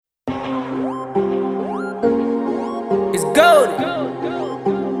Goldie.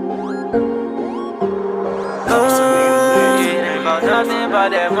 It ain't about nothing but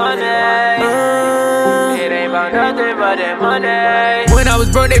that money. It ain't about nothing but that money. When I was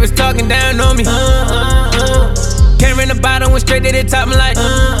broke, they was talking down on me. Came in the bottom, went straight to the top, I'm like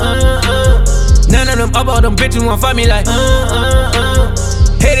none of them up, all them bitches won't fight me like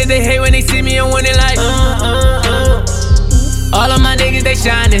hated, they hate when they see me and winning like all of my niggas, they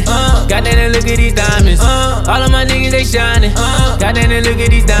shining. Goddamn, look at these diamonds. All of my niggas, they shining. Goddamn, look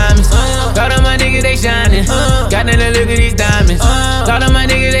at these diamonds. All of my niggas, they shining. Goddamn, look at these diamonds. All of my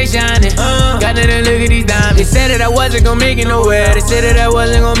niggas, they shining. Goddamn, look at these diamonds. They said that I wasn't gon' make it nowhere. They said that I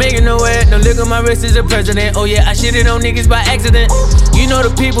wasn't gon' make it nowhere. Don't look at my wrist as a president. Oh yeah, I shitted on niggas by accident. You know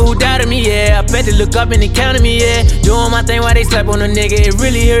the people who doubted me, yeah. I bet they look up and they counted me, yeah. Doing my thing while they slept on a nigga. It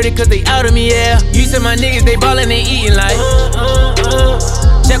really hurt it cause they outed me, yeah. You said my niggas, they ballin', they eating like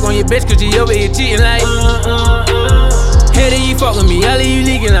check on your bitch cause you over here cheating like hater, you fuck with me, all of you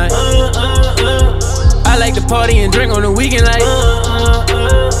leaking like I like to party and drink on the weekend like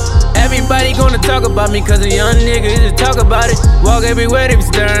everybody gonna talk about me cause a young nigga just talk about it. Walk everywhere, they be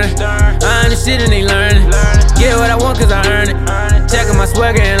staring. I understand and they learning. Get what I want cause I earn it. Checking my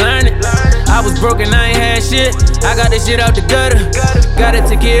swagger and learn it. I was broken, I ain't had shit. I got this shit out the gutter. Gotta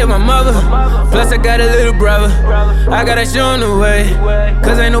take care of my mother. Plus I got a little brother. I gotta show him the way,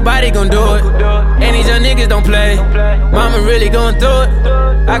 cause ain't nobody gon' do it. And these young niggas don't play. Mama really going through it.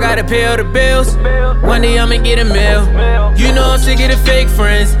 I gotta pay all the bills. One day I'ma get a meal. You know I'm sick of the fake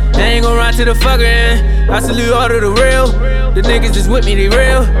friends. They ain't gon' ride to the fucker end. I salute all of the real. The niggas just with me, they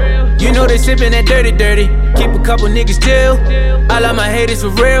real. You know they sippin' that dirty. Keep a couple niggas chill. I love my haters for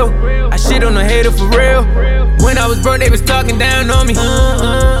real. I shit on a hater for real. When I was broke, they was talking down on me.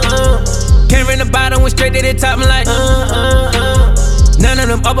 Came in the bottom, went straight to the top, I'm like none of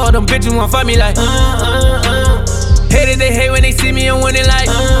them up, all them bitches won't fight me like hated, they hate when they see me and winning like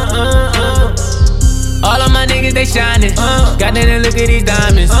all of my niggas, they shining. Goddamn, look at these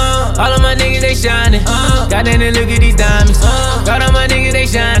diamonds. All of my niggas, they shining. Goddamn, look at these diamonds. All of my niggas, they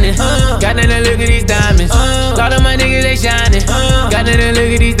shining. Goddamn, look at these diamonds. All of my niggas, they shining. Goddamn, look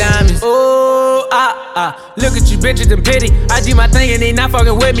at these diamonds. Oh, look at you bitches and pity. I do my thing and they not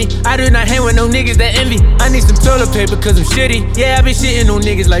fucking with me. I do not hang with no niggas that envy. I need some toilet paper cause I'm shitty. Yeah, I been shitting on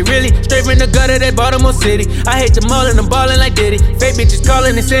niggas like really. Straight from the gutter, that Baltimore City. I hate them all and I'm ballin' like Diddy. Fake bitches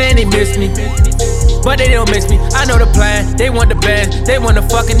calling and saying they miss me, but they don't miss me. I know the plan, they want the band. They want a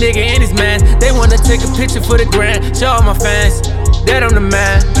fucking nigga and his man. They wanna take a picture for the gram. Show all my fans that I'm the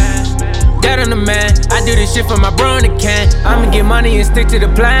man. That I'm the man. I do this shit for my bro in the can. I'ma get money and stick to the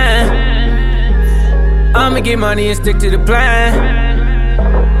plan. I'ma get money and stick to the plan.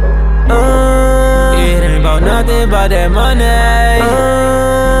 It ain't about nothing but that money.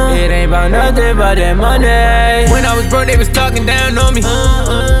 It ain't about nothing but that money. When I was broke, they was talking down on me.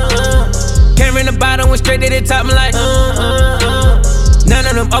 Came in the bottom, went straight to the top, I'm like none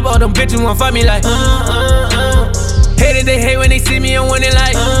of them up, all them bitches won't fight me like hated, they hate when they see me and winning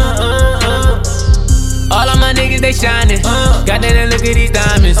like all of my niggas, they shining. Goddamn, look at these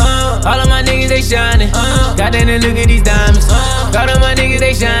diamonds. All of my niggas, they shining. Goddamn, look at these diamonds. All of my niggas,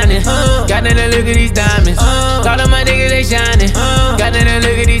 they shining. Goddamn, look at these diamonds. All of my niggas, they shining. Goddamn,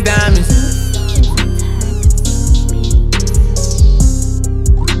 look at these diamonds.